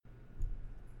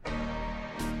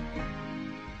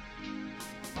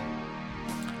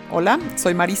Hola,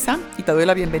 soy Marisa y te doy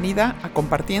la bienvenida a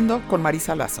Compartiendo con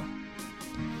Marisa Lazo.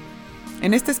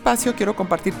 En este espacio quiero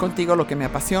compartir contigo lo que me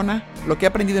apasiona, lo que he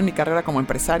aprendido en mi carrera como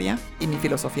empresaria y mi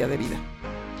filosofía de vida.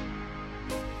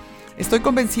 Estoy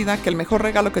convencida que el mejor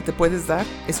regalo que te puedes dar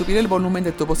es subir el volumen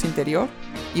de tu voz interior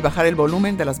y bajar el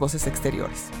volumen de las voces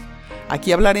exteriores.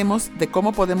 Aquí hablaremos de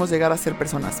cómo podemos llegar a ser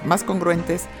personas más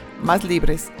congruentes, más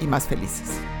libres y más felices.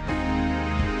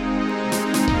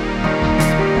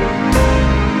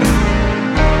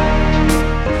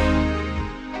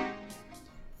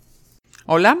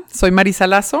 Hola, soy Marisa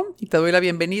Lazo y te doy la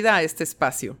bienvenida a este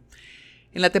espacio.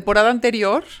 En la temporada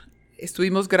anterior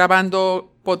estuvimos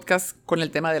grabando podcast con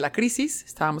el tema de la crisis,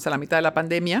 estábamos a la mitad de la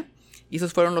pandemia y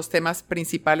esos fueron los temas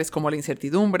principales como la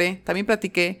incertidumbre. También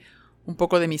platiqué un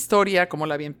poco de mi historia, cómo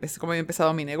había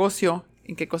empezado mi negocio,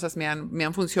 en qué cosas me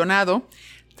han funcionado.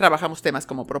 Trabajamos temas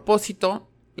como propósito.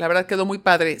 La verdad quedó muy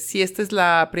padre. Si esta es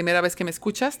la primera vez que me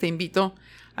escuchas, te invito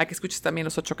a que escuches también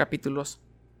los 8 capítulos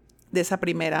de esa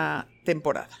primera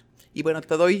temporada. Y bueno,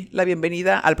 te doy la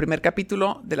bienvenida al primer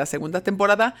capítulo de la segunda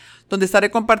temporada, donde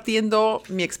estaré compartiendo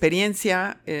mi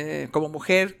experiencia como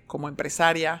mujer, como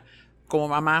empresaria, como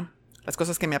mamá, las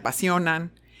cosas que me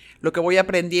apasionan, lo que voy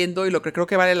aprendiendo y lo que creo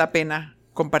que vale la pena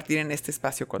compartir en este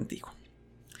espacio contigo.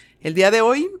 El día de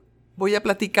hoy voy a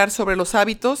platicar sobre los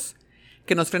hábitos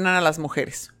que nos frenan a las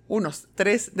mujeres.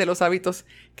 3 de los hábitos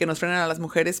que nos frenan a las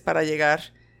mujeres para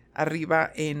llegar arriba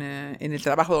en el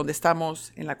trabajo donde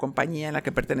estamos, en la compañía en la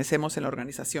que pertenecemos, en la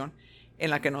organización en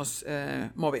la que nos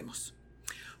movemos.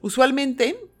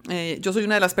 Usualmente, yo soy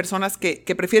una de las personas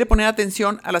que prefiere poner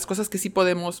atención a las cosas que sí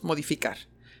podemos modificar.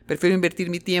 Prefiero invertir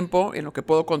mi tiempo en lo que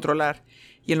puedo controlar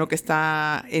y en lo que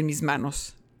está en mis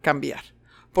manos cambiar.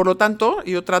 Por lo tanto,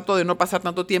 yo trato de no pasar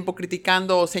tanto tiempo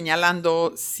criticando o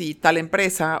señalando si tal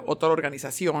empresa o tal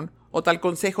organización o tal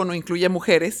consejo no incluye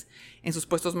mujeres en sus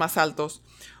puestos más altos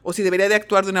o si debería de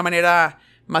actuar de una manera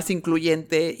más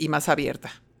incluyente y más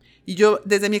abierta. Y yo,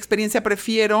 desde mi experiencia,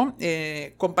 prefiero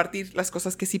compartir las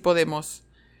cosas que sí podemos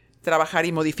trabajar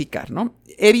y modificar, ¿no?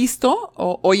 He visto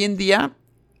hoy en día,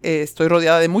 estoy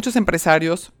rodeada de muchos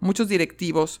empresarios, muchos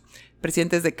directivos,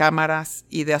 presidentes de cámaras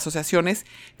y de asociaciones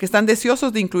que están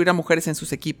deseosos de incluir a mujeres en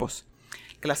sus equipos,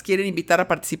 que las quieren invitar a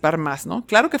participar más, ¿no?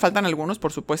 Claro que faltan algunos,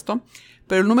 por supuesto,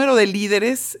 pero el número de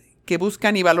líderes que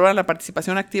buscan y valoran la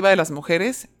participación activa de las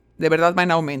mujeres de verdad va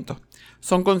en aumento.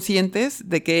 Son conscientes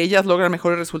de que ellas logran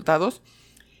mejores resultados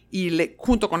y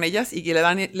junto con ellas y que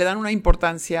le dan una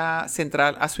importancia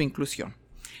central a su inclusión.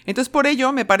 Entonces, por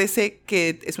ello, me parece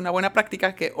que es una buena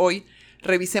práctica que hoy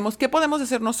revisemos qué podemos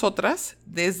hacer nosotras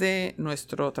desde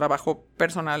nuestro trabajo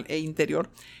personal e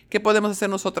interior, qué podemos hacer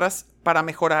nosotras para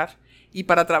mejorar y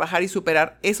para trabajar y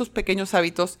superar esos pequeños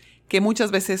hábitos que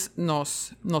muchas veces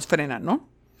nos frenan, ¿no?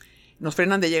 Nos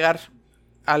frenan de llegar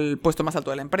al puesto más alto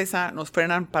de la empresa, nos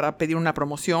frenan para pedir una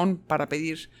promoción, para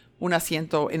pedir un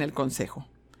asiento en el consejo.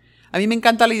 A mí me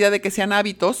encanta la idea de que sean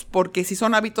hábitos, porque si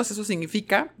son hábitos, eso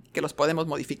significa que los podemos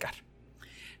modificar.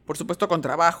 Por supuesto, con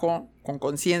trabajo, con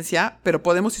conciencia, pero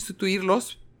podemos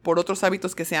sustituirlos por otros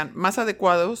hábitos que sean más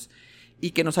adecuados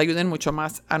y que nos ayuden mucho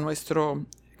más a nuestro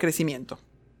crecimiento.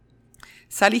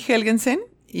 Sally Helgensen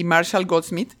y Marshall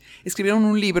Goldsmith escribieron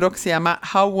un libro que se llama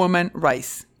How Women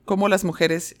Rise, Cómo las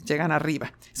mujeres llegan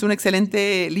arriba. Es un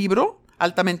excelente libro,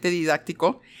 altamente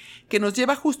didáctico, que nos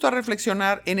lleva justo a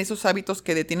reflexionar en esos hábitos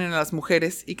que detienen a las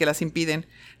mujeres y que las impiden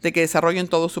de que desarrollen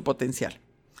todo su potencial.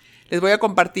 Les voy a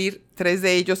compartir 3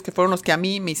 de ellos que fueron los que a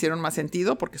mí me hicieron más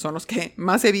sentido, porque son los que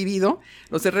más he vivido,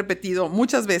 los he repetido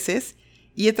muchas veces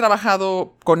y he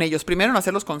trabajado con ellos, primero en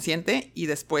hacerlos consciente y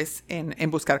después en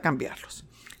buscar cambiarlos.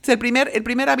 Entonces, el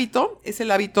primer hábito es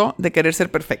el hábito de querer ser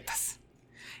perfectas.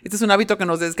 Este es un hábito que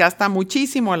nos desgasta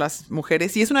muchísimo a las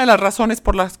mujeres y es una de las razones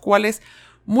por las cuales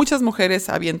muchas mujeres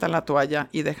avientan la toalla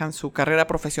y dejan su carrera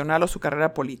profesional o su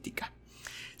carrera política.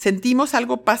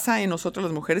 Algo pasa en nosotros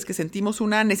las mujeres, que sentimos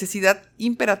una necesidad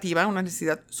imperativa, una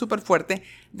necesidad súper fuerte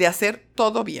de hacer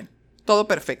todo bien, todo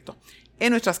perfecto,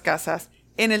 en nuestras casas,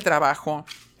 en el trabajo,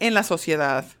 en la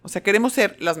sociedad. O sea, queremos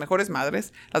ser las mejores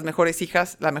madres, las mejores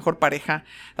hijas, la mejor pareja,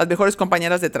 las mejores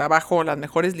compañeras de trabajo, las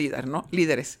mejores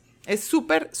líderes. Es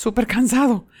súper, súper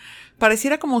cansado.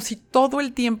 Pareciera como si todo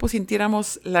el tiempo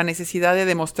sintiéramos la necesidad de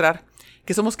demostrar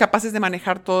que somos capaces de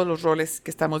manejar todos los roles que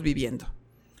estamos viviendo.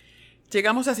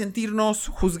 Llegamos a sentirnos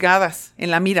juzgadas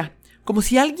en la mira, como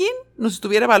si alguien nos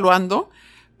estuviera evaluando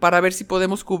para ver si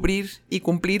podemos cubrir y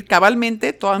cumplir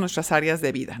cabalmente todas nuestras áreas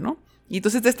de vida, ¿no? Y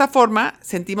entonces de esta forma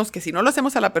sentimos que si no lo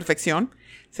hacemos a la perfección,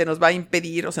 se nos va a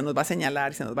impedir o se nos va a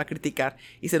señalar, se nos va a criticar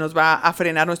y se nos va a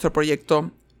frenar nuestro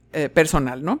proyecto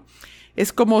personal, ¿no?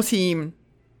 Es como si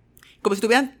como si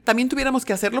también tuviéramos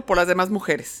que hacerlo por las demás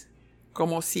mujeres.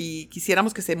 Como si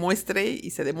quisiéramos que se muestre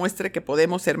y se demuestre que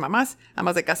podemos ser mamás,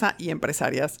 amas de casa y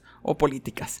empresarias o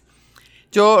políticas.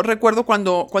 Yo recuerdo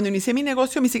cuando inicié mi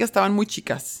negocio, mis hijas estaban muy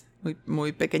chicas,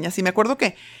 muy pequeñas. Y me acuerdo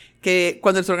que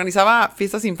cuando se organizaba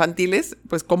fiestas infantiles,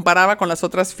 pues comparaba con las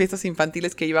otras fiestas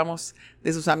infantiles que íbamos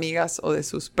de sus amigas o de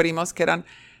sus primos, que eran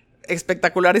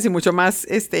espectaculares y mucho más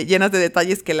llenas de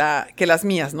detalles que las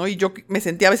mías, ¿no? Y yo me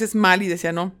sentía a veces mal y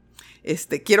decía, no,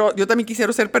 yo también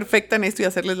quisiera ser perfecta en esto y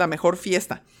hacerles la mejor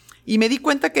fiesta. Y me di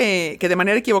cuenta que de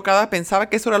manera equivocada pensaba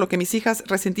que eso era lo que mis hijas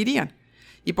resentirían.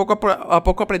 Y poco a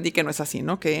poco aprendí que no es así,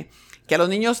 ¿no? Que a los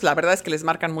niños la verdad es que les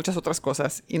marcan muchas otras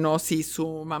cosas y no si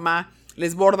su mamá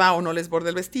les borda o no les borda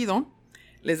el vestido,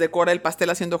 les decora el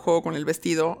pastel haciendo juego con el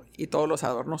vestido y todos los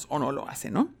adornos o no lo hace,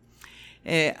 ¿no?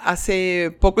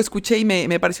 Hace poco escuché y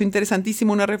me pareció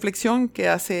interesantísimo una reflexión que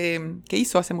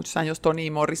hizo hace muchos años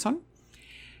Toni Morrison,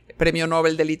 Premio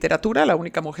Nobel de Literatura, la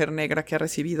única mujer negra que ha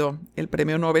recibido el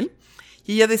Premio Nobel.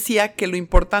 Y ella decía que lo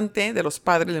importante de los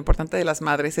padres, lo importante de las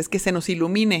madres es que se nos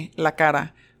ilumine la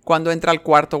cara cuando entra al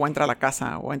cuarto o entra a la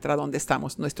casa o entra donde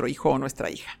estamos nuestro hijo o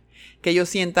nuestra hija. Que ellos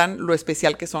sientan lo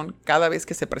especial que son cada vez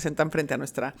que se presentan frente a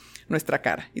nuestra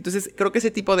cara. Entonces creo que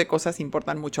ese tipo de cosas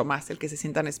importan mucho más, el que se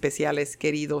sientan especiales,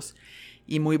 queridos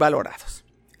y muy valorados.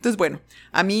 Entonces, bueno,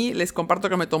 a mí les comparto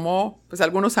que me tomó pues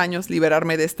algunos años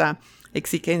liberarme de esta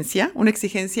exigencia, una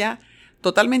exigencia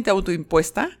totalmente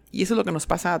autoimpuesta, y eso es lo que nos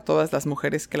pasa a todas las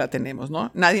mujeres que la tenemos, ¿no?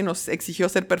 Nadie nos exigió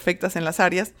ser perfectas en las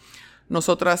áreas,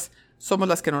 nosotras somos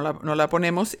las que no la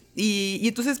ponemos, y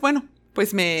entonces, bueno,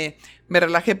 pues me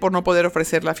relajé por no poder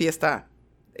ofrecer la fiesta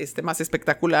más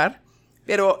espectacular,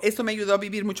 pero esto me ayudó a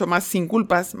vivir mucho más sin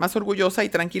culpas, más orgullosa y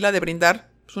tranquila de brindar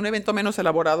pues, un evento menos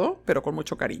elaborado, pero con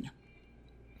mucho cariño.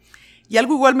 Y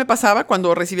algo igual me pasaba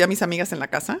cuando recibía a mis amigas en la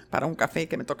casa para un café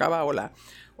que me tocaba o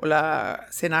la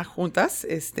cena juntas,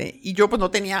 y yo pues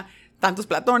no tenía tantos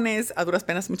platones, a duras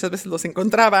penas muchas veces los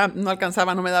encontraba, no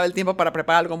alcanzaba, no me daba el tiempo para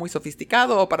preparar algo muy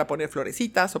sofisticado o para poner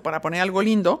florecitas o para poner algo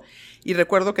lindo, y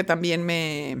recuerdo que también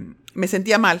me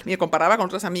sentía mal, me comparaba con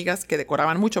otras amigas que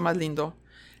decoraban mucho más lindo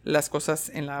las cosas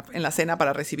en la cena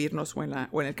para recibirnos o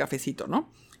en el cafecito,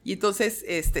 ¿no? Y entonces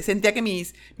sentía que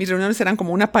mis reuniones eran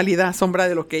como una pálida sombra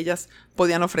de lo que ellas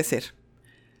podían ofrecer.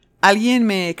 ¿Alguien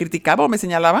me criticaba o me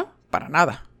señalaba? Para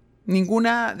nada.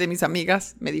 Ninguna de mis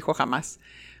amigas me dijo jamás,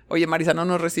 oye Marisa, no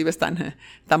nos recibes tan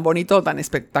bonito o tan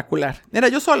espectacular. Era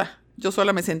yo sola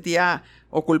me sentía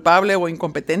o culpable o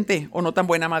incompetente o no tan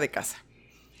buena ama de casa.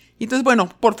 Y entonces, bueno,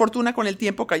 por fortuna con el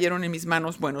tiempo cayeron en mis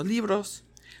manos buenos libros,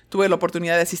 tuve la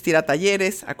oportunidad de asistir a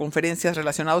talleres, a conferencias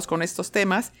relacionados con estos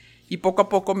temas y poco a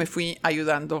poco me fui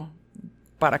ayudando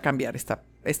para cambiar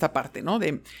esta parte, ¿no?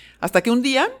 Hasta que un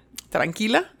día,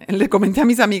 tranquila, le comenté a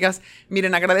mis amigas,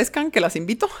 miren, agradezcan que las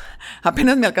invito,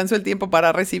 apenas me alcanzó el tiempo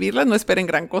para recibirlas, no esperen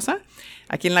gran cosa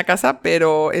aquí en la casa,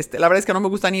 pero la verdad es que no me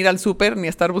gusta ni ir al súper ni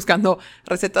estar buscando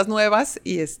recetas nuevas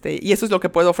y eso es lo que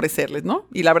puedo ofrecerles, ¿no?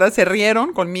 Y la verdad se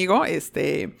rieron conmigo,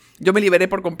 yo me liberé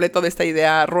por completo de esta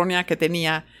idea errónea que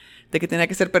tenía de que tenía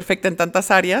que ser perfecta en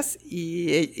tantas áreas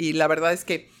y la verdad es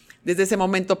que desde ese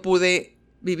momento pude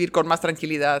vivir con más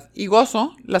tranquilidad y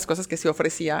gozo las cosas que sí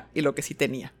ofrecía y lo que sí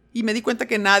tenía. Y me di cuenta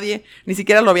que nadie, ni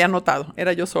siquiera lo había notado.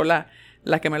 Era yo sola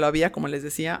la que me lo había, como les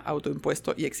decía,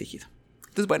 autoimpuesto y exigido.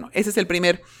 Entonces, bueno, ese es el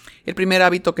primer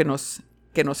hábito que nos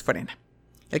frena,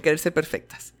 el querer ser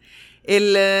perfectas.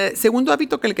 El segundo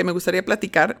hábito que me gustaría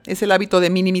platicar es el hábito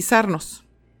de minimizarnos.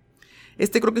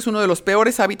 Creo que es uno de los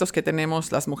peores hábitos que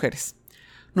tenemos las mujeres.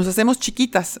 Nos hacemos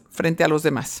chiquitas frente a los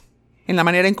demás. En la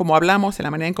manera en cómo hablamos, en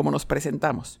la manera en cómo nos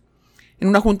presentamos. En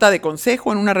una junta de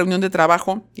consejo, en una reunión de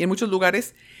trabajo y en muchos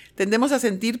lugares tendemos a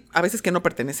sentir a veces que no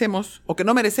pertenecemos o que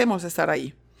no merecemos estar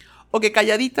ahí. O que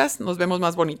calladitas nos vemos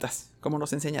más bonitas, como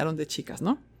nos enseñaron de chicas,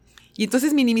 ¿no? Y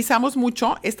entonces minimizamos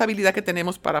mucho esta habilidad que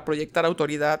tenemos para proyectar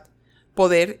autoridad,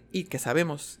 poder y que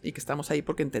sabemos y que estamos ahí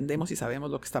porque entendemos y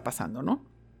sabemos lo que está pasando, ¿no?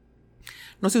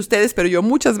 No sé ustedes, pero yo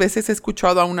muchas veces he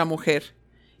escuchado a una mujer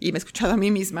y me he escuchado a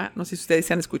mí misma, no sé si ustedes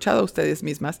se han escuchado a ustedes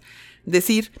mismas,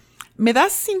 decir, ¿me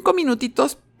das 5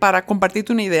 minutitos para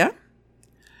compartirte una idea?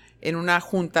 En una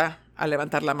junta a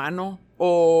levantar la mano.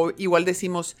 O igual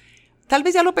decimos, tal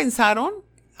vez ya lo pensaron,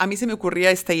 a mí se me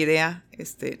ocurría esta idea,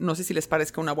 no sé si les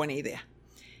parezca una buena idea.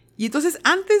 Y entonces,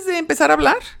 antes de empezar a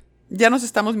hablar, ya nos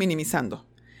estamos minimizando.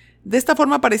 De esta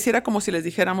forma pareciera como si les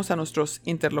dijéramos a nuestros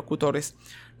interlocutores,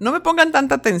 no me pongan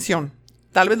tanta atención.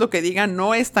 Tal vez lo que digan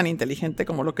no es tan inteligente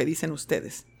como lo que dicen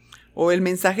ustedes. O el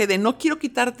mensaje de no quiero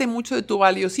quitarte mucho de tu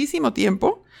valiosísimo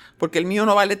tiempo porque el mío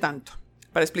no vale tanto.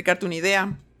 Para explicarte una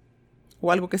idea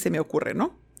o algo que se me ocurre,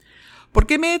 ¿no? ¿Por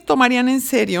qué me tomarían en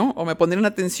serio o me pondrían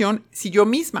atención si yo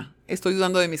misma estoy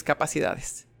dudando de mis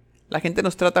capacidades? La gente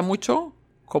nos trata mucho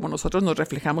como nosotros nos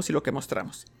reflejamos y lo que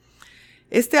mostramos.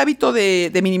 Este hábito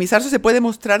de minimizarse se puede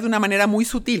mostrar de una manera muy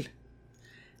sutil,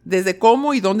 desde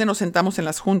cómo y dónde nos sentamos en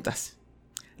las juntas,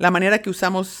 la manera que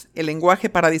usamos el lenguaje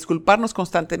para disculparnos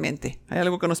constantemente. Hay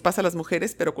algo que nos pasa a las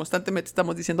mujeres, pero constantemente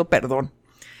estamos diciendo perdón.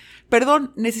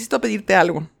 Perdón, necesito pedirte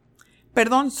algo.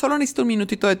 Perdón, solo necesito un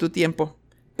minutito de tu tiempo.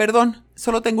 Perdón,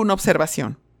 solo tengo una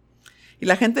observación. Y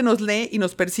la gente nos lee y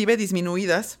nos percibe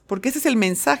disminuidas porque ese es el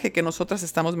mensaje que nosotras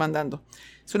estamos mandando.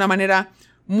 Es una manera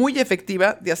muy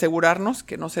efectiva de asegurarnos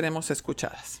que no seremos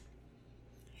escuchadas.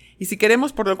 Y si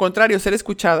queremos, por lo contrario, ser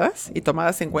escuchadas y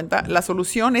tomadas en cuenta, la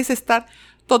solución es estar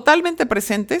totalmente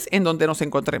presentes en donde nos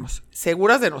encontremos,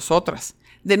 seguras de nosotras,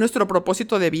 de nuestro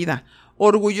propósito de vida,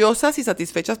 orgullosas y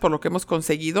satisfechas por lo que hemos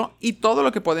conseguido y todo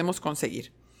lo que podemos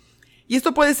conseguir. Y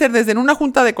esto puede ser desde en una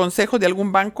junta de consejo de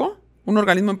algún banco, un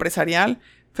organismo empresarial,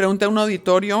 frente a un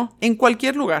auditorio, en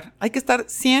cualquier lugar. Hay que estar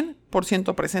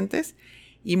 100% presentes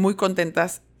y muy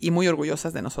contentas y muy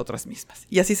orgullosas de nosotras mismas.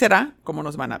 Y así será como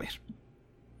nos van a ver.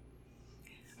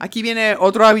 Aquí viene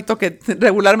otro hábito que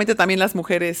regularmente también las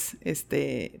mujeres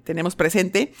tenemos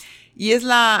presente, y es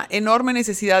la enorme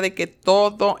necesidad de que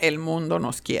todo el mundo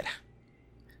nos quiera.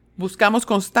 Buscamos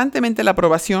constantemente la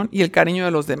aprobación y el cariño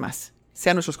de los demás,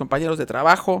 sean nuestros compañeros de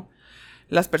trabajo,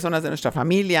 las personas de nuestra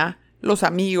familia, los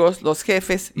amigos, los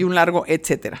jefes y un largo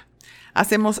etcétera.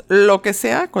 Hacemos lo que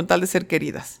sea con tal de ser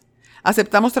queridas.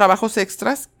 Aceptamos trabajos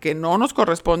extras que no nos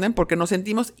corresponden porque nos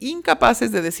sentimos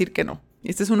incapaces de decir que no.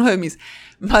 Este es uno de mis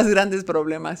más grandes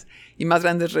problemas y más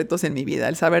grandes retos en mi vida,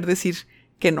 el saber decir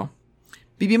que no.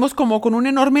 Vivimos como con un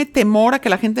enorme temor a que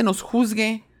la gente nos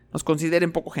juzgue, nos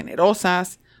consideren poco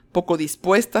generosas, poco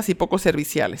dispuestas y poco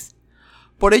serviciales.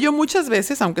 Por ello, muchas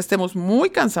veces, aunque estemos muy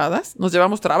cansadas, nos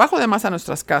llevamos trabajo de más a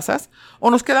nuestras casas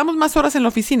o nos quedamos más horas en la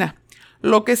oficina,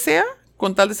 lo que sea,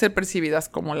 con tal de ser percibidas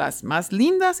como las más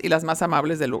lindas y las más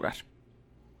amables del lugar.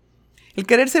 El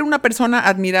querer ser una persona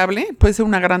admirable puede ser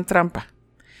una gran trampa.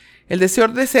 El deseo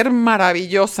de ser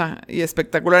maravillosa y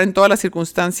espectacular en todas las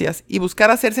circunstancias y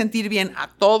buscar hacer sentir bien a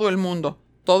todo el mundo,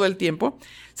 todo el tiempo,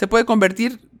 se puede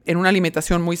convertir en una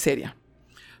limitación muy seria.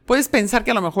 Puedes pensar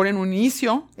que a lo mejor en un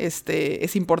inicio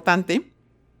es importante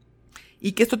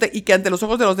y que ante los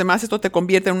ojos de los demás esto te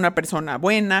convierte en una persona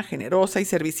buena, generosa y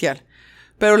servicial.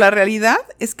 Pero la realidad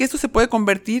es que esto se puede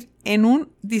convertir en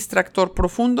un distractor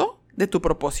profundo de tu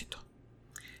propósito,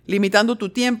 limitando tu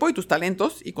tiempo y tus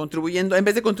talentos y contribuyendo, en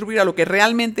vez de contribuir a lo que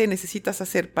realmente necesitas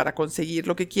hacer para conseguir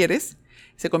lo que quieres,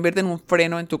 se convierte en un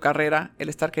freno en tu carrera el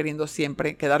estar queriendo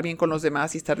siempre quedar bien con los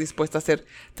demás y estar dispuesta a hacer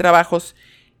trabajos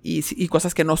y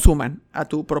cosas que no suman a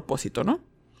tu propósito, ¿no?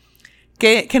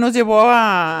 ¿Qué nos llevó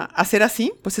a ser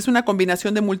así? Pues es una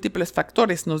combinación de múltiples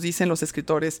factores, nos dicen los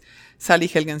escritores Sally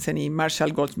Helgensen y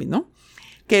Marshall Goldsmith, ¿no?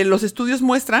 Que los estudios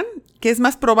muestran que es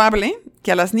más probable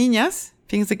que a las niñas,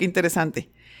 fíjense qué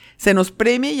interesante, se nos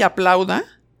premie y aplauda,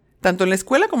 tanto en la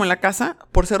escuela como en la casa,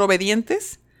 por ser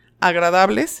obedientes,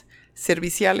 agradables,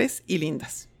 serviciales y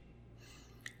lindas.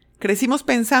 Crecimos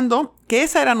pensando que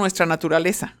esa era nuestra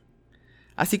naturaleza,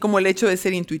 así como el hecho de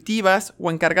ser intuitivas o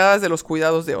encargadas de los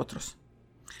cuidados de otros.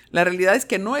 La realidad es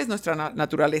que no es nuestra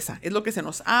naturaleza, es lo que se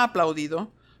nos ha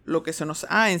aplaudido, lo que se nos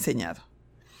ha enseñado.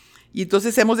 Y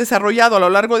entonces hemos desarrollado a lo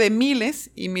largo de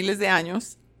miles y miles de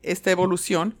años esta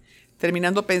evolución,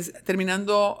 terminando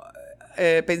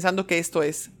pensando que esto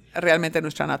es realmente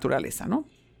nuestra naturaleza, ¿no?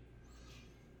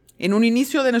 En un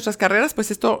inicio de nuestras carreras,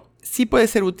 pues esto sí puede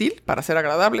ser útil para ser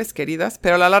agradables, queridas,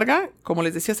 pero a la larga, como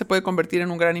les decía, se puede convertir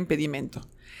en un gran impedimento.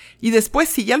 Y después,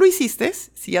 si ya lo hiciste,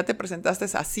 si ya te presentaste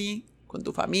así con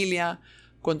tu familia,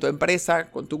 con tu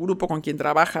empresa, con tu grupo con quien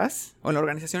trabajas o en la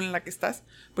organización en la que estás,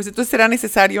 pues entonces será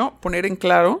necesario poner en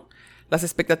claro las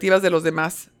expectativas de los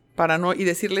demás y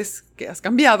decirles que has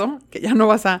cambiado, que ya no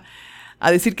vas a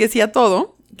decir que sí a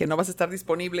todo, que no vas a estar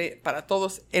disponible para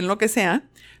todos en lo que sea,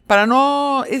 para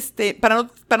no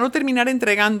terminar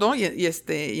entregando y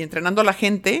entrenando a la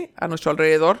gente a nuestro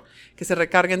alrededor que se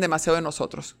recarguen demasiado de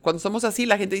nosotros. Cuando somos así,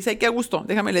 la gente dice, ay, qué gusto,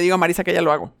 déjame, le digo a Marisa que ella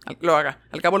lo haga,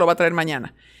 al cabo lo va a traer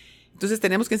mañana. Entonces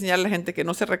tenemos que enseñarle a la gente que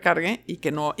no se recargue y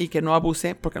que no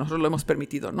abuse porque nosotros lo hemos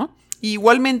permitido, ¿no? Y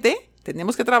igualmente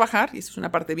tenemos que trabajar, y eso es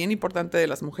una parte bien importante de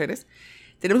las mujeres,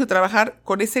 tenemos que trabajar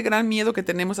con ese gran miedo que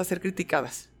tenemos a ser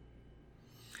criticadas,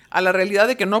 a la realidad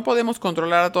de que no podemos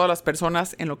controlar a todas las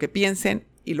personas en lo que piensen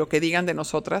y lo que digan de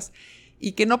nosotras,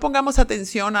 y que no pongamos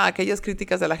atención a aquellas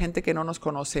críticas de la gente que no nos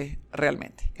conoce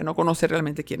realmente, que no conoce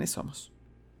realmente quiénes somos.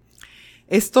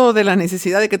 Esto de la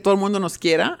necesidad de que todo el mundo nos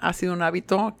quiera ha sido un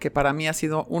hábito que para mí ha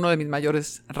sido uno de mis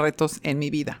mayores retos en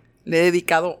mi vida. Le he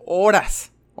dedicado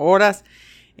horas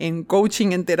en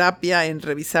coaching, en terapia, en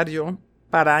revisar yo,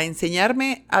 para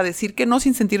enseñarme a decir que no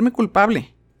sin sentirme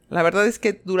culpable. La verdad es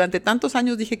que durante tantos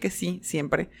años dije que sí,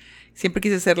 siempre. Siempre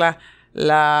quise ser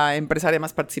la empresaria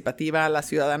más participativa, la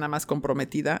ciudadana más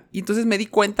comprometida. Y entonces me di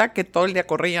cuenta que todo el día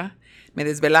corría, me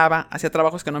desvelaba, hacía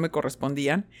trabajos que no me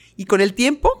correspondían. Y con el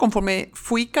tiempo, conforme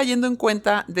fui cayendo en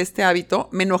cuenta de este hábito,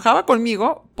 me enojaba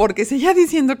conmigo porque seguía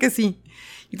diciendo que sí.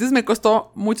 Entonces me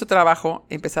costó mucho trabajo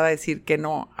empezar a decir que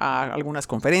no a algunas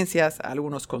conferencias, a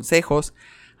algunos consejos,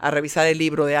 a revisar el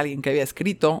libro de alguien que había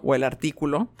escrito o el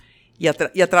artículo y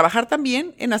a trabajar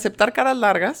también en aceptar caras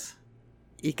largas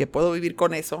y que puedo vivir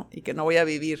con eso y que no voy a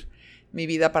vivir mi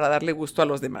vida para darle gusto a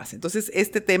los demás. Entonces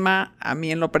este tema a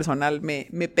mí en lo personal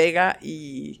me pega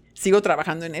y sigo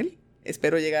trabajando en él.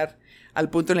 Espero llegar al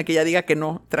punto en el que ya diga que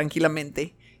no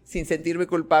tranquilamente, sin sentirme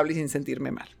culpable y sin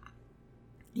sentirme mal.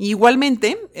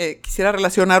 Igualmente, quisiera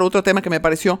relacionar otro tema que me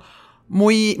pareció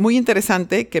muy, muy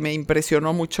interesante, que me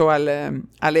impresionó mucho al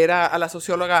leer a la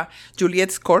socióloga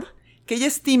Juliette Schor, que ella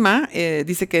estima,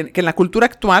 dice que en la cultura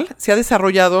actual se ha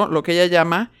desarrollado lo que ella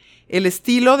llama el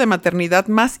estilo de maternidad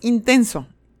más intenso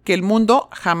que el mundo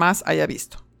jamás haya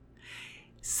visto.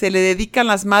 Se le dedican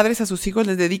las madres a sus hijos,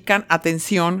 les dedican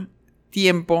atención,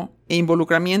 tiempo e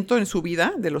involucramiento en su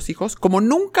vida de los hijos como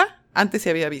nunca antes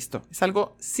se había visto. Es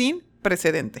algo sin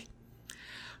precedente.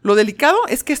 Lo delicado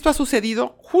es que esto ha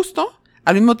sucedido justo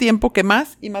al mismo tiempo que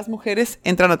más y más mujeres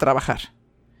entran a trabajar.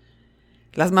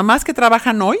 Las mamás que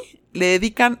trabajan hoy le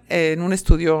dedican, en un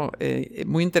estudio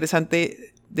muy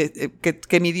interesante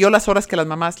que midió las horas que las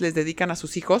mamás les dedican a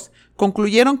sus hijos,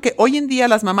 concluyeron que hoy en día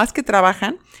las mamás que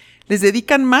trabajan les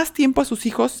dedican más tiempo a sus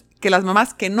hijos que las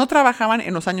mamás que no trabajaban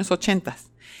en los años 80.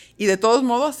 Y de todos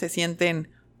modos se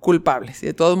sienten culpables y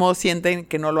de todos modos sienten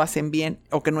que no lo hacen bien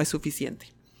o que no es suficiente.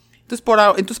 Entonces,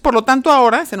 por lo tanto,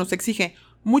 ahora se nos exige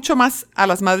mucho más a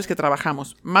las madres que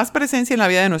trabajamos, más presencia en la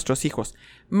vida de nuestros hijos,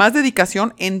 más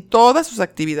dedicación en todas sus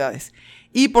actividades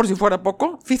y, por si fuera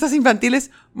poco, fiestas infantiles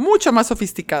mucho más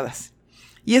sofisticadas.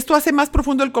 Y esto hace más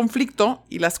profundo el conflicto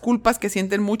y las culpas que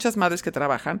sienten muchas madres que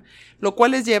trabajan, lo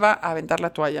cual les lleva a aventar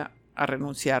la toalla, a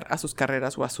renunciar a sus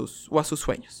carreras o a sus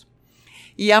sueños.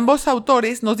 Y ambos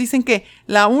autores nos dicen que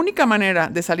la única manera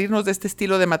de salirnos de este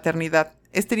estilo de maternidad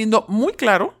es teniendo muy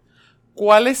claro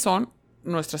cuáles son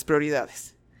nuestras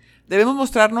prioridades. Debemos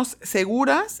mostrarnos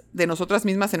seguras de nosotras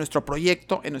mismas en nuestro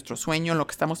proyecto, en nuestro sueño, en lo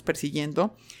que estamos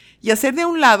persiguiendo y hacer de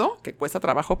un lado, que cuesta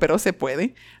trabajo pero se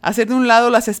puede, hacer de un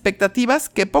lado las expectativas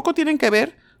que poco tienen que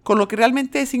ver con lo que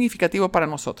realmente es significativo para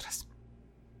nosotras.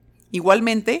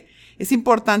 Igualmente, es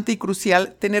importante y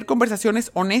crucial tener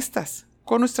conversaciones honestas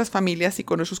con nuestras familias y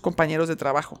con nuestros compañeros de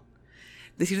trabajo.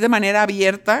 Decir de manera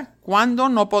abierta cuándo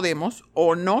no podemos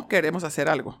o no queremos hacer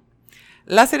algo.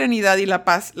 La serenidad y la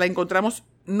paz la encontramos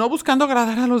no buscando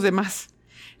agradar a los demás,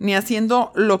 ni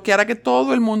haciendo lo que hará que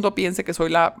todo el mundo piense que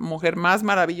soy la mujer más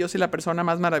maravillosa y la persona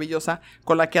más maravillosa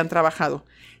con la que han trabajado,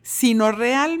 sino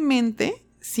realmente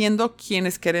siendo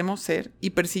quienes queremos ser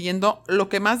y persiguiendo lo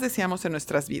que más deseamos en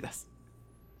nuestras vidas.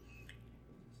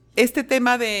 Este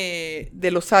tema de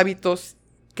los hábitos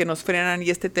que nos frenan y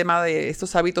este tema de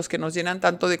estos hábitos que nos llenan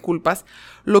tanto de culpas,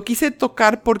 lo quise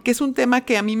tocar porque es un tema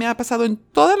que a mí me ha pasado en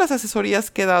todas las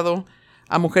asesorías que he dado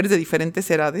a mujeres de diferentes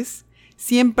edades.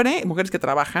 Siempre, mujeres que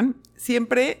trabajan,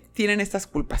 siempre tienen estas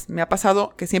culpas. Me ha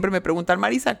pasado que siempre me preguntan,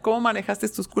 Marisa, ¿cómo manejaste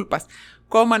tus culpas?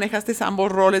 ¿Cómo manejaste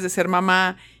ambos roles de ser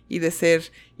mamá y de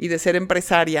ser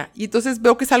empresaria? Y entonces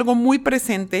veo que es algo muy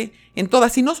presente en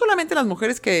todas, y no solamente las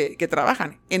mujeres que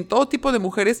trabajan, en todo tipo de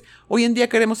mujeres. Hoy en día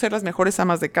queremos ser las mejores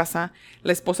amas de casa,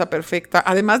 la esposa perfecta,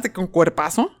 además de con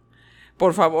cuerpazo,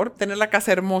 por favor, tener la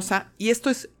casa hermosa, y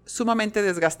esto es sumamente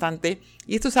desgastante,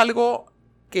 y esto es algo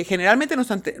que generalmente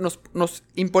nos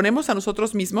imponemos a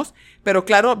nosotros mismos, pero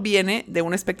claro, viene de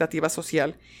una expectativa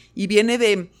social y viene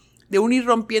de un ir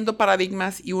rompiendo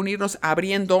paradigmas y un irnos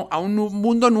abriendo a un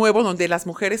mundo nuevo donde las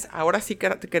mujeres ahora sí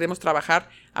queremos trabajar,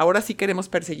 ahora sí queremos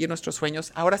perseguir nuestros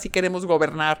sueños, ahora sí queremos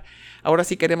gobernar, ahora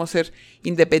sí queremos ser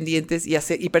independientes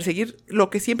y perseguir lo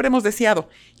que siempre hemos deseado.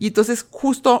 Y entonces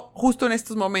justo en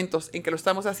estos momentos en que lo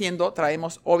estamos haciendo,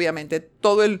 traemos obviamente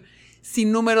todo el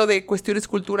sinnúmero de cuestiones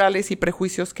culturales y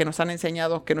prejuicios que nos han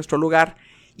enseñado que nuestro lugar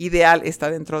ideal está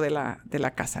dentro de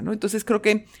la casa, ¿no? Entonces creo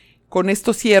que con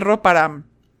esto cierro para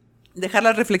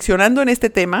dejarlas reflexionando en este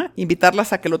tema,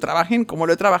 invitarlas a que lo trabajen como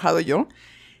lo he trabajado yo.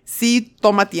 Sí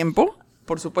toma tiempo,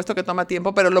 por supuesto que toma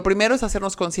tiempo, pero lo primero es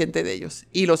hacernos conscientes de ellos.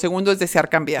 Y lo segundo es desear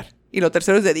cambiar. Y lo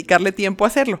tercero es dedicarle tiempo a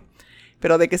hacerlo.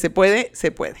 Pero de que se puede,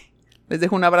 se puede. Les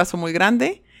dejo un abrazo muy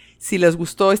grande. Si les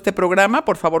gustó este programa,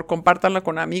 por favor, compártanlo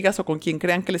con amigas o con quien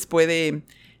crean que les puede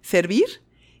servir.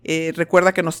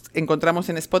 Recuerda que nos encontramos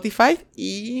en Spotify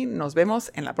y nos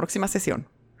vemos en la próxima sesión.